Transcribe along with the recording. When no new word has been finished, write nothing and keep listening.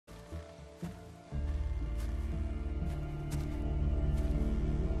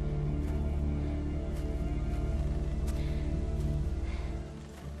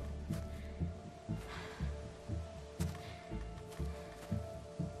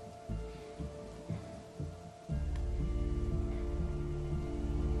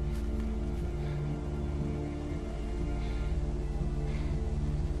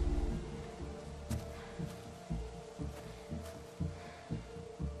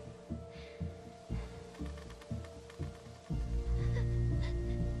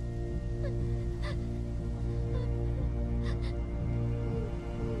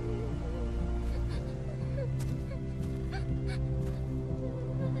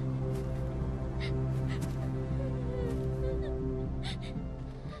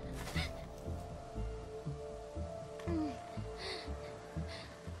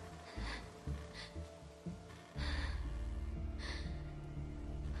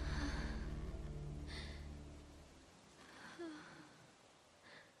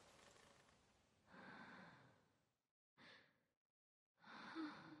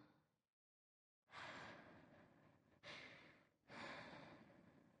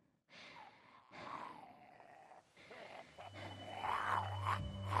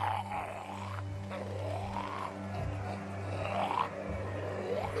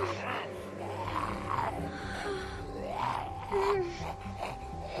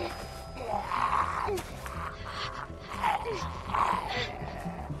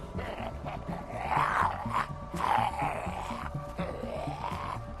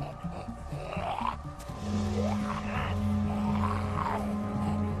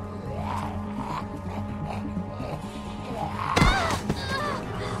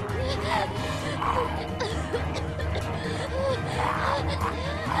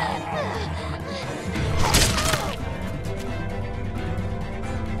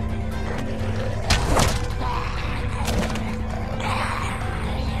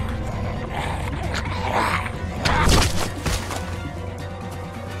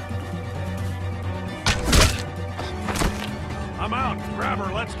Grab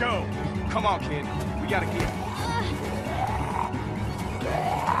her, let's go. Come on, kid. We gotta get.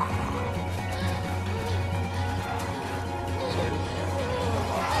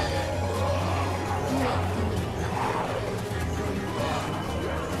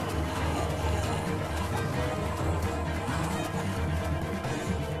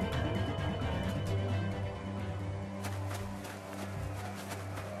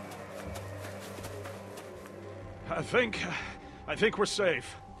 I think we're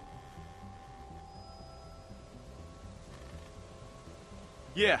safe.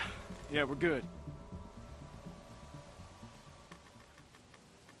 Yeah, we're good.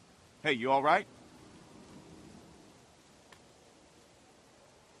 Hey, you all right?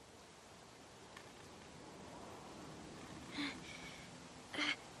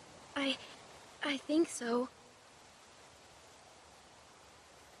 I think so.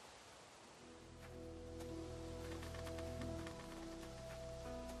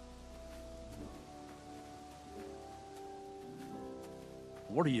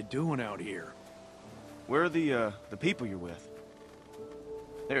 What are you doing out here? Where are the people you're with?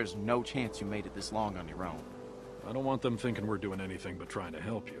 There's no chance you made it this long on your own. I don't want them thinking we're doing anything but trying to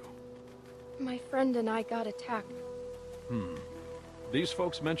help you. My friend and I got attacked. These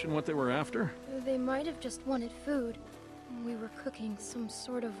folks mention what they were after? They might have just wanted food. We were cooking some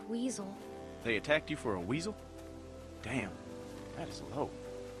sort of weasel. They attacked you for a weasel? Damn, that is low.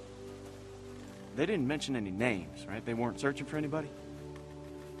 They didn't mention any names, right? They weren't searching for anybody?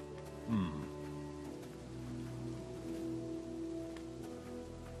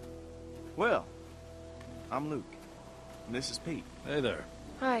 Well, I'm Luke, and this is Pete. Hey there.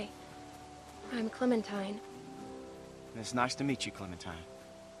 Hi. I'm Clementine. It's nice to meet you, Clementine.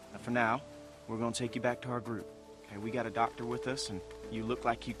 Now, for now, we're gonna take you back to our group. Okay, we got a doctor with us, and you look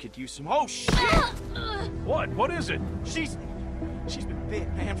like you could use some— Oh, shit! What? What is it? She's been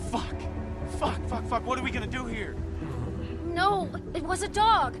bit, man. Fuck. What are we gonna do here? No, it was a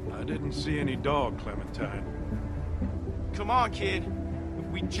dog. I didn't see any dog, Clementine. Come on, kid.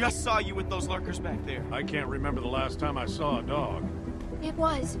 We just saw you with those lurkers back there. I can't remember the last time I saw a dog. It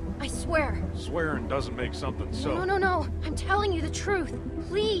was. I swear. Swearing doesn't make something so. No. I'm telling you the truth.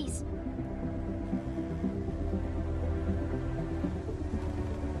 Please.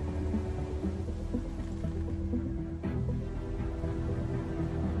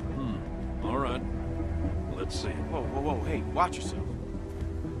 All right. Let's see. Whoa. Hey, watch yourself.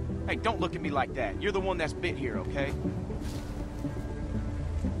 Hey, don't look at me like that. You're the one that's bit here, okay?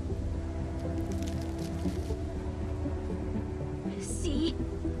 See?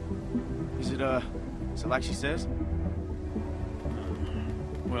 Is it like she says?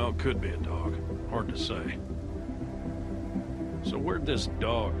 Well, it could be a dog. Hard to say. So where'd this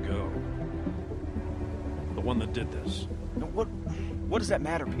dog go? The one that did this. No, what does that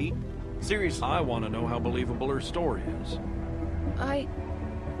matter, Pete? Seriously. I want to know how believable her story is. I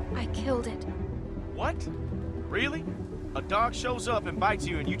killed it. What? Really? A dog shows up and bites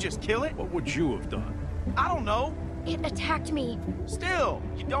you and you just kill it? What would you have done? I don't know. It attacked me. Still,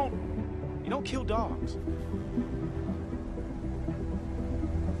 you don't kill dogs.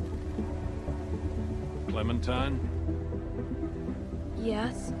 Clementine,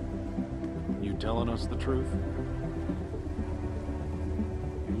 Yes? you telling us the truth?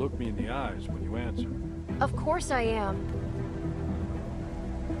 You look me in the eyes when you answer. Of course I am.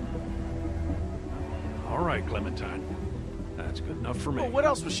 All right, Clementine. That's good enough for me. Well, what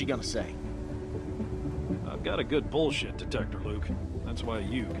else was she gonna say? I've got a good bullshit detector, Luke. That's why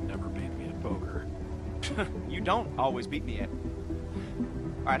you can never beat me at poker. You don't always beat me at...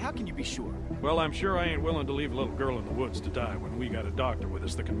 All right, how can you be sure? Well, I'm sure I ain't willing to leave a little girl in the woods to die when we got a doctor with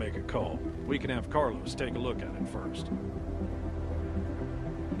us that can make a call. We can have Carlos take a look at it first.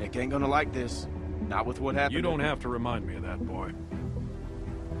 Nick ain't gonna like this. Not with what happened. You don't have to remind me of that, boy.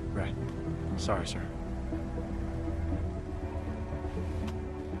 Right. Sorry, sir.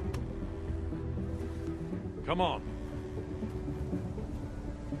 Come on.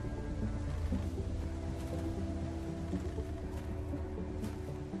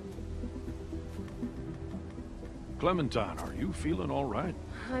 Clementine, are you feeling all right?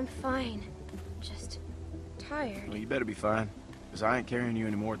 I'm fine. Just tired. Well, you better be fine, because I ain't carrying you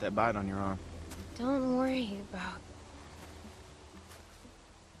anymore with that bite on your arm. Don't worry about...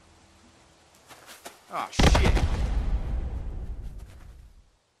 Oh, shit.